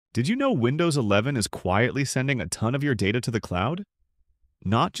Did you know Windows 11 is quietly sending a ton of your data to the cloud?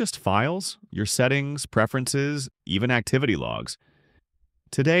 Not just files, your settings, preferences, even activity logs.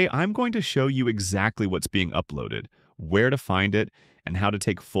 Today, I'm going to show you exactly what's being uploaded, where to find it, and how to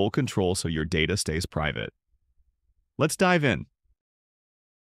take full control so your data stays private. Let's dive in.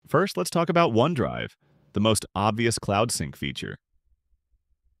 First, let's talk about OneDrive, the most obvious cloud sync feature.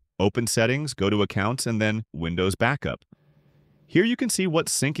 Open Settings, go to Accounts, and then Windows Backup. Here you can see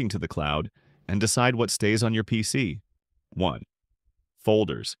what's syncing to the cloud and decide what stays on your PC. 1.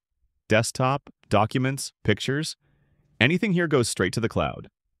 Folders. Desktop, documents, pictures. Anything here goes straight to the cloud.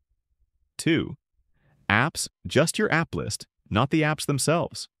 2. Apps, just your app list, not the apps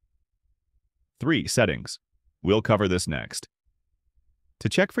themselves. 3. Settings. We'll cover this next. To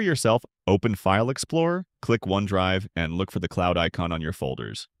check for yourself, open File Explorer, click OneDrive, and look for the cloud icon on your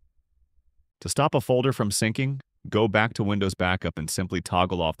folders. To stop a folder from syncing, go back to Windows Backup and simply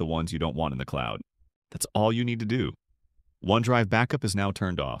toggle off the ones you don't want in the cloud. That's all you need to do. OneDrive Backup is now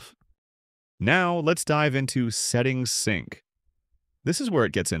turned off. Now, let's dive into Settings Sync. This is where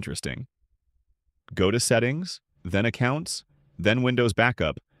it gets interesting. Go to Settings, then Accounts, then Windows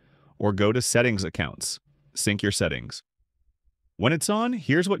Backup, or go to Settings Accounts. Sync your settings. When it's on,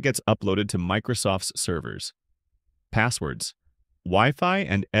 here's what gets uploaded to Microsoft's servers. Passwords, Wi-Fi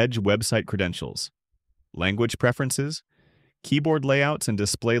and Edge website credentials, language preferences, keyboard layouts and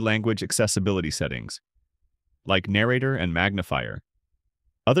display language accessibility settings, like narrator and magnifier,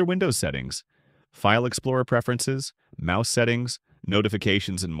 other Windows settings, File Explorer preferences, mouse settings,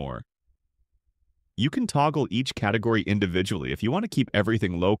 notifications, and more. You can toggle each category individually. If you want to keep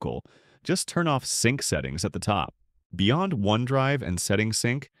everything local, just turn off Sync settings at the top. Beyond OneDrive and Settings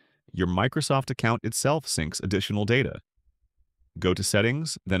Sync, your Microsoft account itself syncs additional data. Go to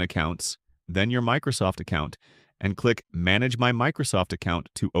Settings, then Accounts, then your Microsoft account, and click Manage My Microsoft Account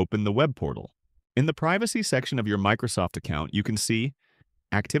to open the web portal. In the Privacy section of your Microsoft account, you can see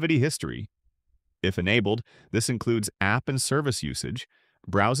Activity History. If enabled, this includes app and service usage,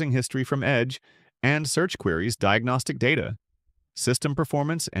 browsing history from Edge, and search queries diagnostic data, system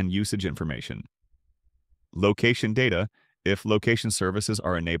performance, and usage information. Location data, if location services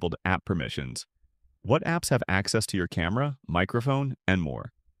are enabled, app permissions. What apps have access to your camera, microphone, and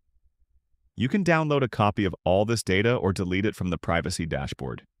more. You can download a copy of all this data or delete it from the Privacy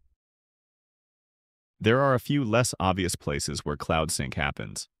dashboard. There are a few less obvious places where cloud sync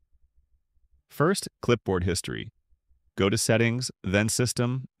happens. First, clipboard history. Go to Settings, then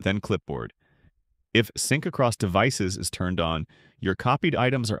System, then Clipboard. If Sync Across Devices is turned on, your copied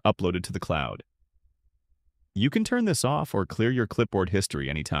items are uploaded to the cloud. You can turn this off or clear your clipboard history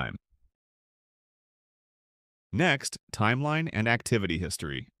anytime. Next, Timeline and Activity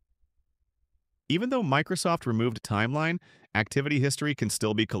History. Even though Microsoft removed Timeline, activity history can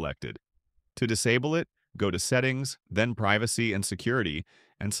still be collected. To disable it, go to Settings, then Privacy and Security,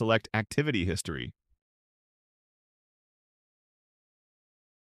 and select Activity History.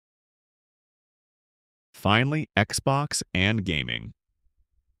 Finally, Xbox and Gaming.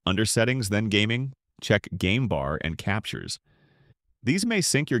 Under Settings, then Gaming, check Game Bar and Captures. These may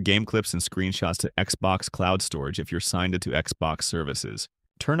sync your game clips and screenshots to Xbox Cloud Storage if you're signed into Xbox services.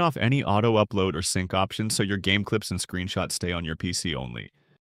 Turn off any auto-upload or sync options so your game clips and screenshots stay on your PC only.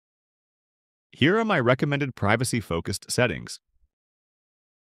 Here are my recommended privacy-focused settings.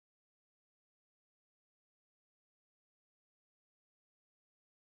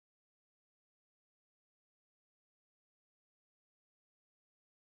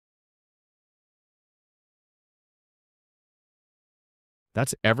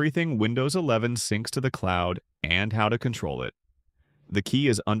 That's everything Windows 11 syncs to the cloud and how to control it. The key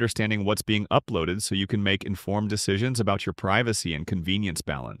is understanding what's being uploaded so you can make informed decisions about your privacy and convenience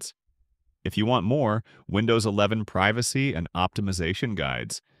balance. If you want more Windows 11 privacy and optimization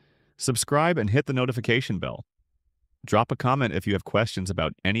guides, subscribe and hit the notification bell. Drop a comment if you have questions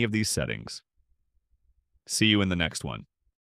about any of these settings. See you in the next one.